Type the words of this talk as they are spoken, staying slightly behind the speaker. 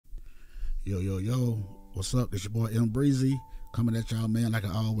Yo, yo, yo, what's up? It's your boy M Breezy coming at y'all, man, like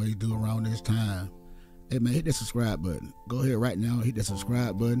I always do around this time. Hey, man, hit that subscribe button. Go ahead right now, hit that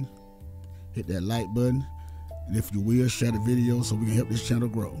subscribe button, hit that like button, and if you will, share the video so we can help this channel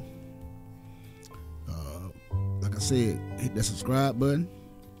grow. Like I said, hit that subscribe button,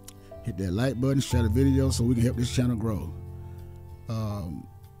 hit that like button, share the video so we can help this channel grow. I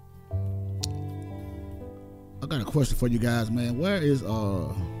got a question for you guys, man. Where is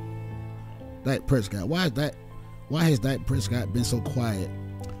Dak Prescott? Why has Dak Prescott been so quiet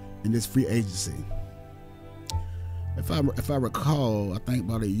in this free agency? If I recall, I think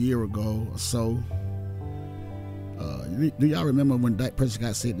about a year ago or so, do y'all remember when Dak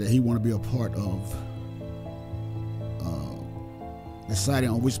Prescott said that he wanted to be a part of deciding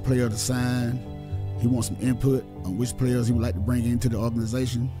on which player to sign? He wants some input on which players he would like to bring into the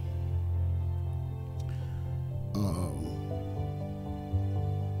organization.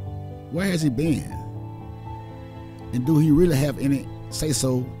 Where has he been? And do he really have any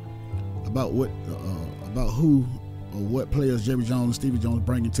say-so about what, about who or what players Jerry Jones and Stevie Jones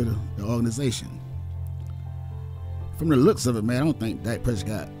bring into the organization? From the looks of it, man, I don't think Dak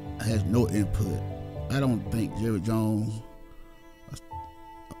Prescott has no input. I don't think Jerry Jones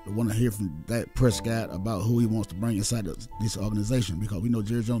want to hear from Dak Prescott about who he wants to bring inside this organization, because we know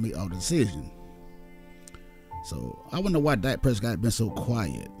Jerry Jones made all the decisions. So I wonder why Dak Prescott been so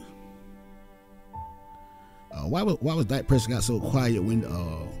quiet. Why was Dak Prescott so quiet when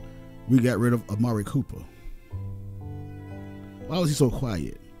we got rid of Amari Cooper? Why was he so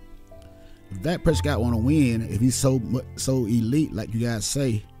quiet? If Dak Prescott want to win, if he's so elite like you guys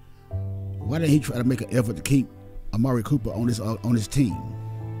say, why didn't he try to make an effort to keep Amari Cooper on his team?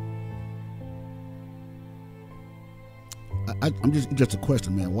 I'm just a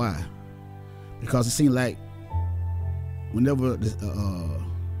question, man. Why? Because it seemed like whenever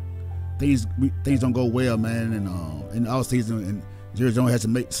things don't go well, man, and in the off season, and Jerry Jones has to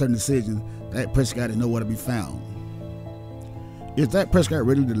make certain decisions, Dak Prescott is nowhere to be found. Is Dak Prescott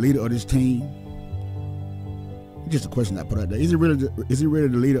really the leader of this team? Just a question I put out there. Is he really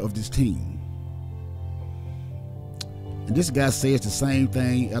the leader of this team? And this guy says the same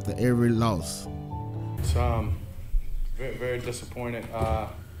thing after every loss. It's very, very disappointed.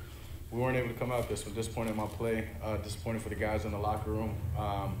 We weren't able to come out this one. Disappointed in my play. Disappointed for the guys in the locker room.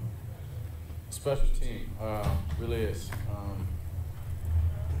 Special team, really is.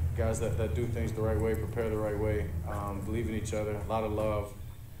 Guys that do things the right way, prepare the right way, believe in each other, a lot of love,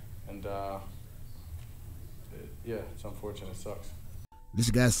 and yeah, it's unfortunate, it sucks.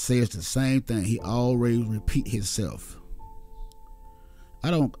 This guy says the same thing. He always repeat himself. I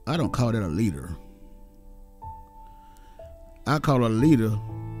don't call that a leader. I call a leader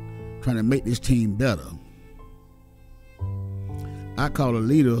trying to make this team better. I call a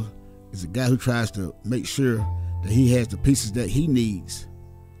leader is a guy who tries to make sure that he has the pieces that he needs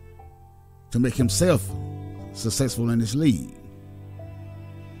to make himself successful in this league.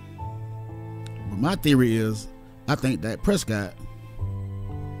 But my theory is, I think that Prescott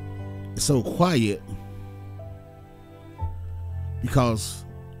is so quiet because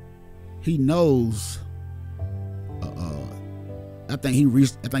he knows. I think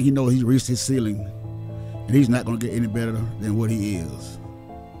he knows he's reached his ceiling, and he's not going to get any better than what he is.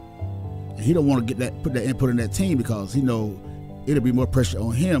 And he don't want to put that input in that team because he know it'll be more pressure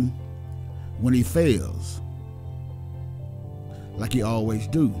on him when he fails, like he always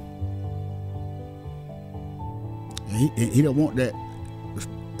do. And he don't want that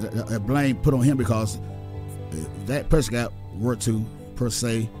blame put on him, because if that Prescott were to, per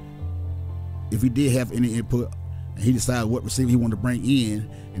se, if he did have any input and he decided what receiver he wanted to bring in,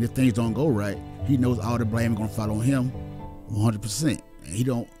 and if things don't go right, he knows all the blame is going to fall on him 100%. And he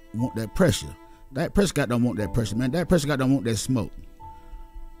don't want that pressure. Dak Prescott don't want that pressure, man. Dak Prescott don't want that smoke.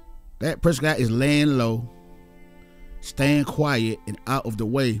 Dak Prescott is laying low, staying quiet and out of the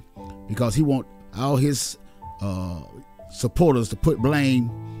way, because he want all his supporters to put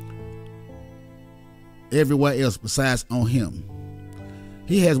blame everywhere else besides on him.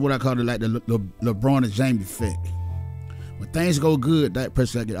 He has what I call it, like the LeBron and James effect. When things go good, Dak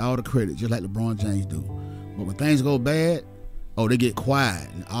Prescott get all the credit, just like LeBron James do. But when things go bad, oh, they get quiet.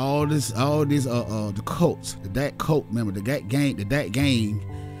 And all this the Colts, the Dak Colt, remember the Dak gang,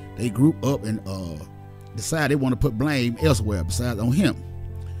 they group up and decide they want to put blame elsewhere besides on him,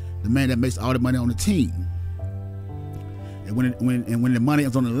 the man that makes all the money on the team. And when the money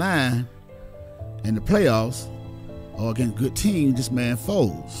is on the line in the playoffs or against good teams, this man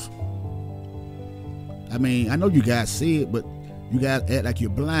folds. I mean, I know you guys see it, but you guys act like you're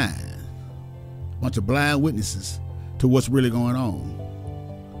blind. A bunch of blind witnesses to what's really going on.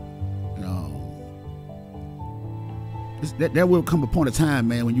 there will come a point of time,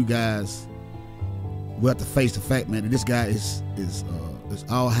 man, when you guys will have to face the fact, man, that this guy is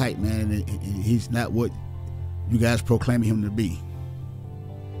all hype, man, and he's not what you guys proclaiming him to be.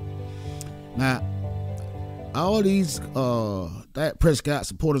 Now, all these Dak Prescott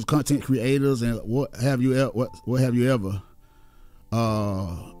supporters, content creators, and what have you ever,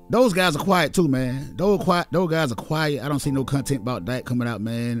 those guys are quiet too, man. Those guys are quiet. I don't see no content about Dak coming out,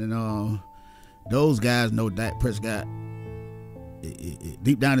 man, and those guys know Dak Prescott.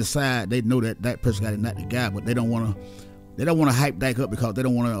 Deep down inside, they know that Dak Prescott is not the guy, but they don't want to hype Dak up because they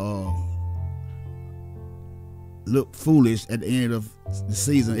don't want to look foolish at the end of the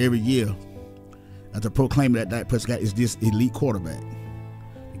season every year to proclaim that Dak Prescott is this elite quarterback.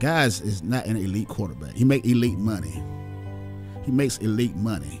 The guy is not an elite quarterback. He makes elite money.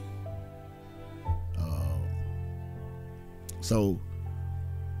 So,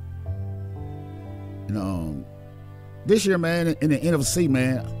 this year, man, in the NFC,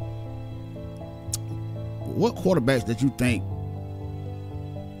 man, what quarterbacks that you think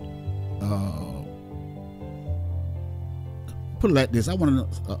put it like this? I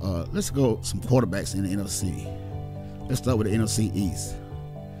want to let's go some quarterbacks in the NFC. Let's start with the NFC East.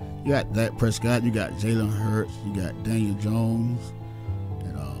 You got Dak Prescott, you got Jalen Hurts, you got Daniel Jones,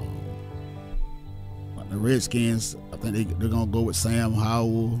 and the Redskins. I think they're gonna go with Sam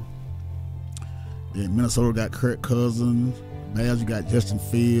Howell. Then Minnesota got Kirk Cousins. Bears, you got Justin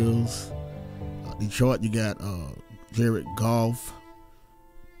Fields. Detroit, you got Jared Goff.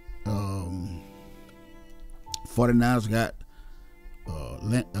 49ers got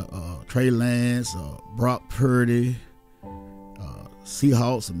Trey Lance, Brock Purdy.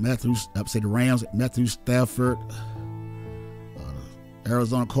 Seahawks, the Rams, Matthew Stafford.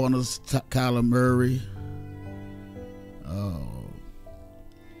 Arizona Cardinals, Kyler Murray.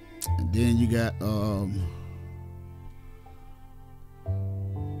 And then you got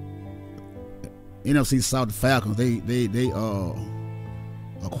NFC South, the Falcons. They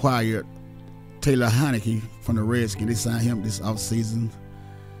acquired Taylor Heineke from the Redskins. They signed him this offseason.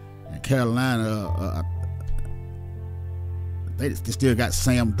 And Carolina, they still got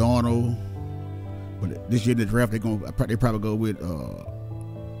Sam Darnold. But this year in the draft, they probably go with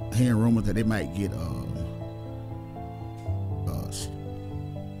hearing rumors that they might get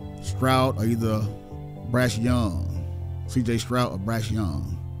Stroud or either Bryce Young, C.J. Stroud or Bryce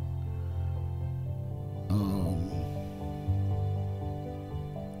Young.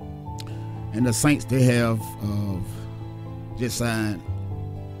 And the Saints, they have just signed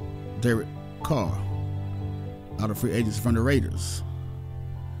Derek Carr out of free agency from the Raiders.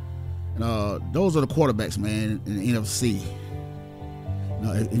 And those are the quarterbacks, man, in the NFC.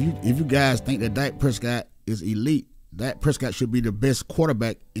 Now, if you guys think that Dak Prescott is elite, Dak Prescott should be the best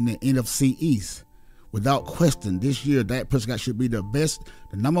quarterback in the NFC East. Without question, this year, Dak Prescott should be the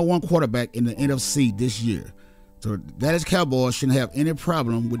number one quarterback in the NFC this year. So Dallas Cowboys shouldn't have any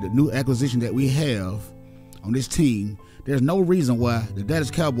problem with the new acquisition that we have on this team. There's no reason why the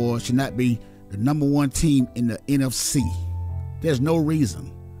Dallas Cowboys should not be the number one team in the NFC. There's no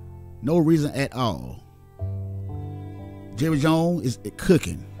reason. No reason at all. Jerry Jones is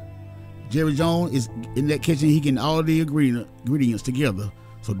cooking. Jerry Jones is in that kitchen. He getting all the ingredients together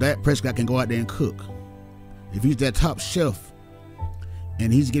so Dak Prescott can go out there and cook. If he's that top chef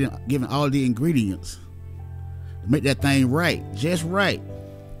and he's giving all the ingredients to make that thing right, just right.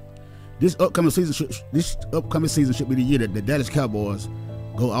 This upcoming season should be the year that the Dallas Cowboys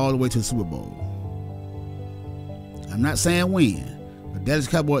go all the way to the Super Bowl. I'm not saying when, but Dallas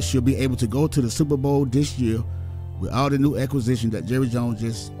Cowboys should be able to go to the Super Bowl this year with all the new acquisitions that Jerry Jones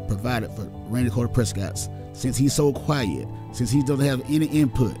just provided for Randy Prescott, since he's so quiet, since he doesn't have any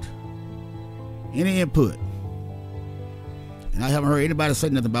input. And I haven't heard anybody say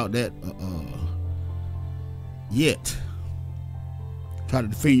nothing about that yet. Try to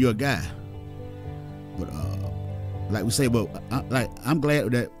defend your guy. But like we say, I'm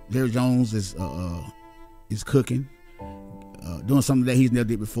glad that Jerry Jones is cooking, doing something that he's never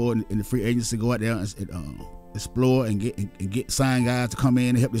did before in the free agency. Go out there and explore and get signed guys to come in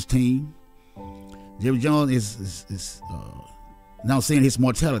and help this team. Jerry Jones is now seeing his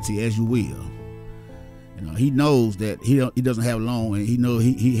mortality, as you will. He knows that he doesn't have long, and he knows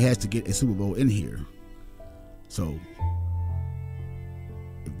he has to get a Super Bowl in here. So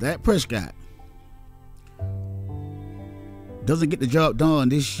if Dak Prescott doesn't get the job done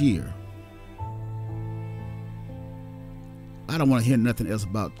this year, I don't want to hear nothing else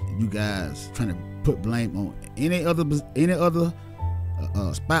about you guys trying to put blame on any other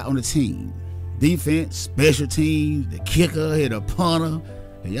spot on the team. Defense, special teams, the kicker, the punter,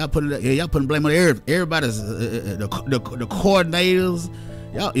 And y'all putting blame on everybody's the coordinators,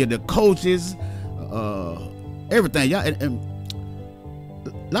 y'all, the coaches, everything. Y'all, and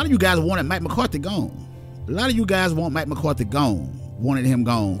a lot of you guys wanted Mike McCarthy gone. A lot of you guys want Mike McCarthy gone. Wanted him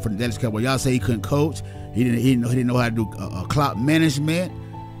gone from the Dallas Cowboys. Y'all say he couldn't coach. He didn't know how to do clock management.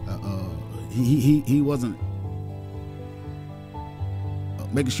 He wasn't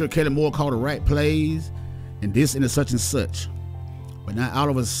making sure Kellen Moore called the right plays, and this and such and such. But now all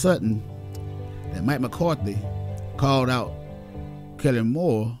of a sudden, that Mike McCarthy called out Kellen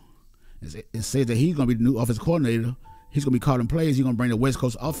Moore and says that he's going to be the new offensive coordinator. He's going to be calling plays. He's going to bring the West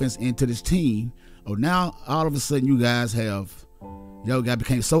Coast offense into this team. Oh, now all of a sudden you guys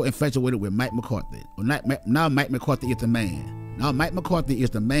became so infatuated with Mike McCarthy. Now Mike McCarthy is the man. Now Mike McCarthy is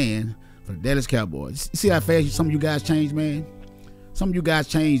the man for the Dallas Cowboys. You see how fast some of you guys changed, man? Some of you guys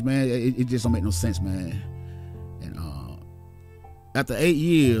changed, man. It just don't make no sense, man. And after 8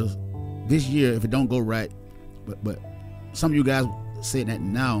 years, this year, if it don't go right, but some of you guys saying that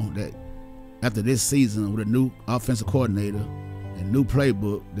now, that after this season with a new offensive coordinator and new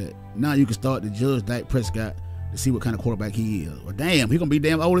playbook, that now you can start to judge Dak Prescott to see what kind of quarterback he is. Well, damn, he's gonna be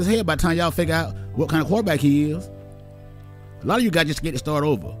damn old as hell by the time y'all figure out what kind of quarterback he is. A lot of you guys just get to start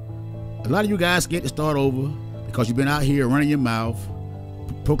over. A lot of you guys get to start over because you've been out here running your mouth,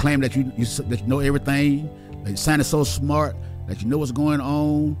 proclaim that you know everything, that you sounded so smart, that you know what's going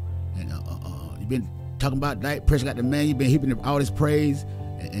on, and you've been talking about Dak Prescott, the man. You've been heaping all this praise,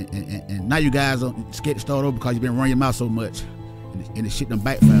 and now you guys are scared to start over because you've been running your mouth so much, and the shit done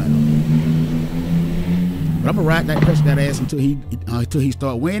backfired on you. But I'm gonna ride Dak Prescott ass until he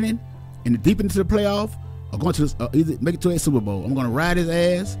start winning, and deep into the playoff, or going to either make it to a Super Bowl. I'm gonna ride his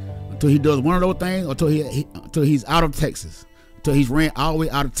ass until he does one of those things, or until he's out of Texas, until he's ran all the way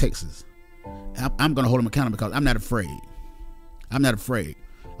out of Texas. I'm gonna hold him accountable because I'm not afraid. I'm not afraid.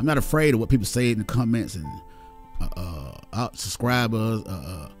 I'm not afraid of what people say in the comments and subscribers.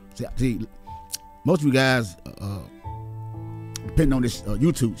 See, most of you guys depending on this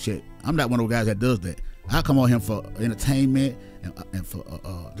YouTube shit. I'm not one of those guys that does that. I come on here for entertainment and for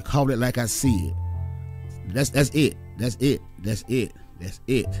to call it like I see it. That's it. That's it. That's it. That's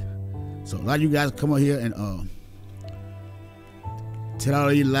it. So a lot of you guys come on here and tell all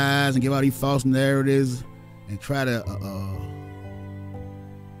these lies and give all these false narratives and try to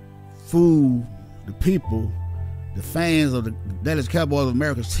fool the people, the fans of the Dallas Cowboys of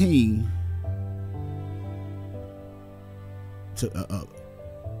America's team, to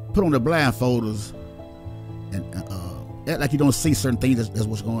put on the blindfolders and act like you don't see certain things. That's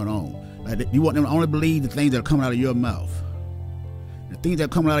what's going on. Like, you want them to only believe the things that are coming out of your mouth. The things that are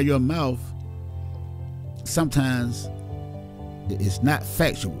coming out of your mouth, sometimes it's not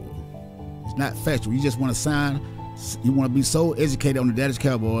factual. It's not factual. You just want to sign. You want to be so educated on the Dallas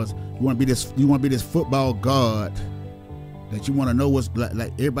Cowboys. You want to be this football god that you want to know what's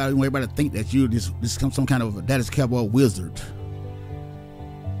like. Everybody, you want everybody to think that you this some kind of a Dallas Cowboy wizard.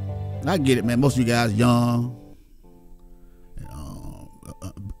 I get it, man. Most of you guys young,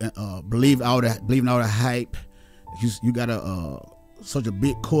 believing all the hype. You got such a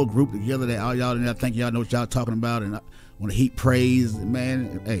big core group together that all y'all in there think y'all know what y'all talking about and want to heap praise.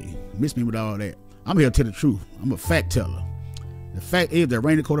 Man, hey, miss me with all that. I'm here to tell the truth. I'm a fact teller. The fact is that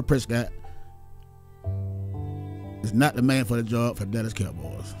Randy Dakota Prescott is not the man for the job for Dallas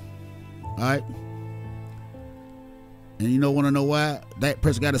Cowboys. All right. And you want to know why Dak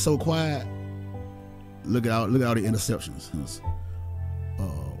Prescott is so quiet? Look at all the interceptions.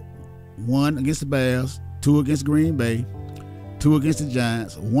 1 against the Bears, 2 against Green Bay, 2 against the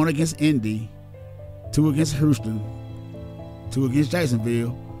Giants, 1 against Indy, 2 against Houston, 2 against Jacksonville,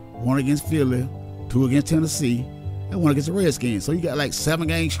 1 against Philly, 2 against Tennessee, and 1 against the Redskins. So you got like 7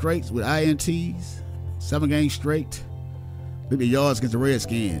 games straight with INTs. 7 games straight. Look at the yards against the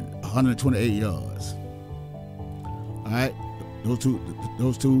Redskins, 128 yards. All right,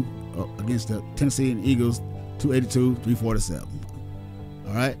 those two against the Tennessee and Eagles, 282, 347.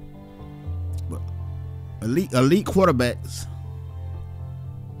 All right, but elite quarterbacks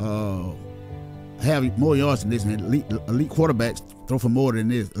have more yards than this, man. Elite quarterbacks throw for more than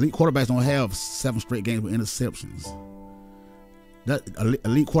this. Elite quarterbacks don't have 7 straight games with interceptions. That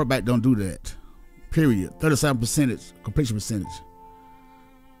elite quarterback don't do that. Period. 37% completion percentage.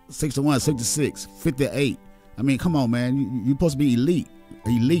 61, 66, 58. I mean, come on, man. You're supposed to be elite.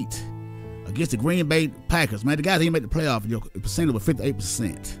 Against the Green Bay Packers, man. The guys didn't make the playoff. Your percentage was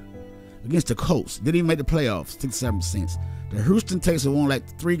 58%. Against the Colts, didn't even make the playoffs, 67%. The Houston Texans won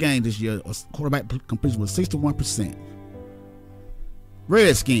like 3 games this year. Quarterback completion was 61%.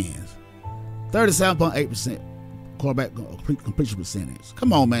 Redskins, 37.8% quarterback completion percentage.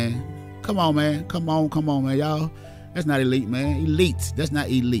 Come on, man. Come on, man. Come on, man. Y'all, that's not elite, man. Elite. That's not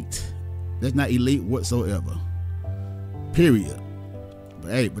elite. That's not elite whatsoever. Period.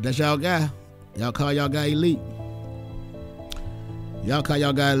 But hey, but that's y'all guy. Y'all call y'all guy elite. Y'all call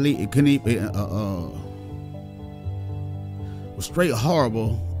y'all guy elite. It couldn't even, was straight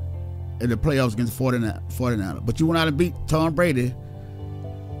horrible in the playoffs against the 49ers. But you went out and beat Tom Brady,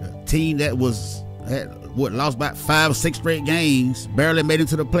 the team that lost about 5 or 6 straight games, barely made it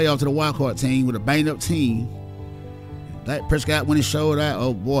to the playoffs to the wild card team with a banged up team. Dak Prescott, when he showed out,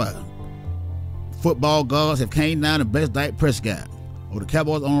 oh boy, football gods have came down the best Dak Prescott. Or the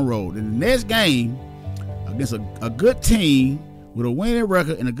Cowboys on the road. In the next game, against a good team with a winning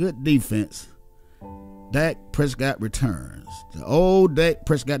record and a good defense, Dak Prescott returns. The old Dak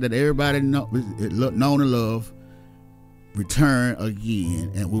Prescott that everybody known and love returned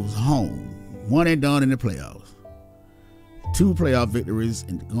again, and we was home. One and done in the playoffs. 2 playoff victories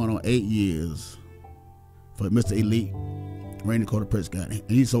in going on 8 years for Mr. Elite, Randy Carter Prescott. And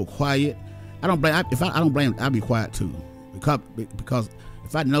he's so quiet. I don't blame him, I'll be quiet too. Because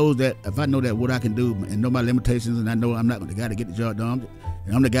if I know that what I can do and know my limitations, and I know I'm not the guy to get the job done,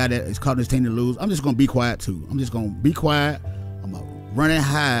 and I'm the guy that is causing this team to lose, I'm just gonna be quiet too. I'm just gonna be quiet. I'm gonna run and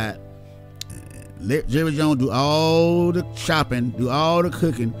hide. Let Jerry Jones do all the shopping, do all the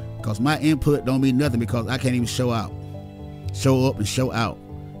cooking, because my input don't mean nothing because I can't even show up and show out.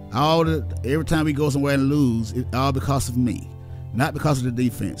 Every time we go somewhere and lose, it's all because of me, not because of the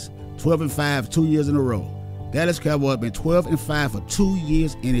defense. 12-5, 2 years in a row. Dallas Cowboys been 12-5 for 2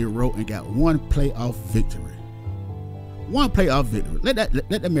 years in a row and got 1 playoff victory. 1 playoff victory. Let that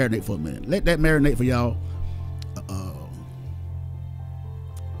marinate for a minute. Let that marinate for y'all.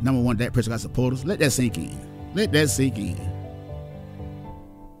 Number 1 Dak Prescott supporters. Let that sink in. Let that sink in.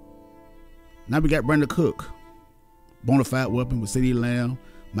 Now we got Brandon Cook, bona fide weapon with CeeDee Lamb.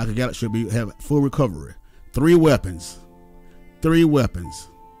 Michael Gallup should have full recovery. 3 weapons. 3 weapons.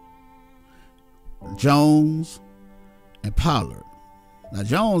 Jones and Pollard. Now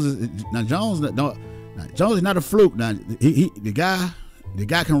Jones is not a fluke. Now the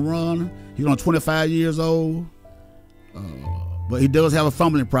guy can run. He's on 25 years old, but he does have a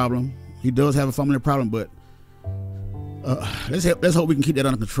fumbling problem. But let's hope we can keep that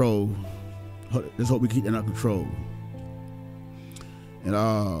under control. And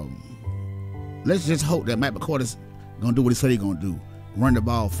let's just hope that Mike McCourty's gonna do what he said he's gonna do. Run the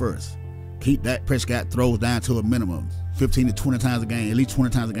ball first. Keep Dak Prescott throws down to a minimum, 15 to 20 times a game, at least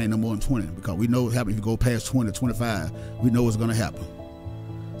 20 times a game, no more than 20, because we know what's happening. If you go past 20, 25, we know what's going to happen.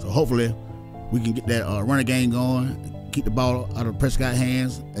 So hopefully we can get that running game going, keep the ball out of Prescott's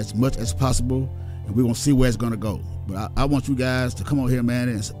hands as much as possible, and we're going to see where it's going to go. But I want you guys to come over here, man,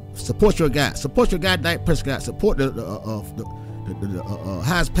 and support your guy. Support your guy, Dak Prescott. Support the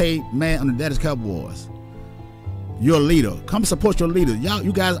highest paid man on the Dallas Cowboys. Your leader. Come support your leader.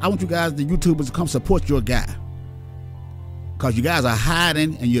 You guys, I want you guys, the YouTubers, to come support your guy. Because you guys are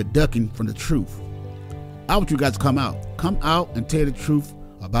hiding and you're ducking from the truth. I want you guys to come out. Come out and tell the truth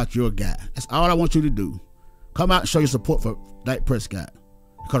about your guy. That's all I want you to do. Come out and show your support for Dak Prescott.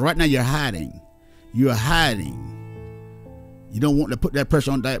 Because right now you're hiding. You're hiding. You don't want to put that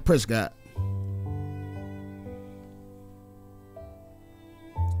pressure on Dak Prescott.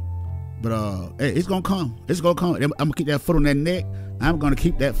 But hey, it's gonna come. It's gonna come. I'm gonna keep that foot on that neck. I'm gonna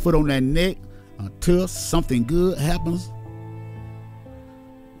keep that foot on that neck until something good happens.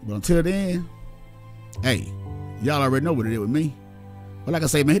 But until then, hey, y'all already know what it is with me. But like I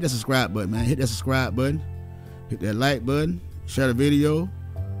say, man, hit that subscribe button, man. Hit that subscribe button. Hit that like button. Share the video.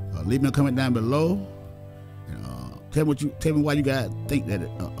 Leave me a comment down below. And, tell me why you guys think that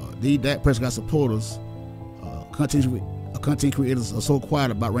these Dak Prescott supporters, content creators, are so quiet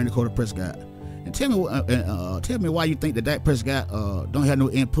about Randy Carter Prescott. And tell me why you think that Dak Prescott don't have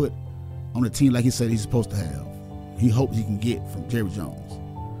no input on the team like he said he's supposed to have. He hopes he can get from Jerry Jones.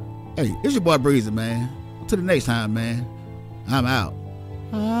 Hey, it's your boy Breezy, man. Until the next time, man. I'm out.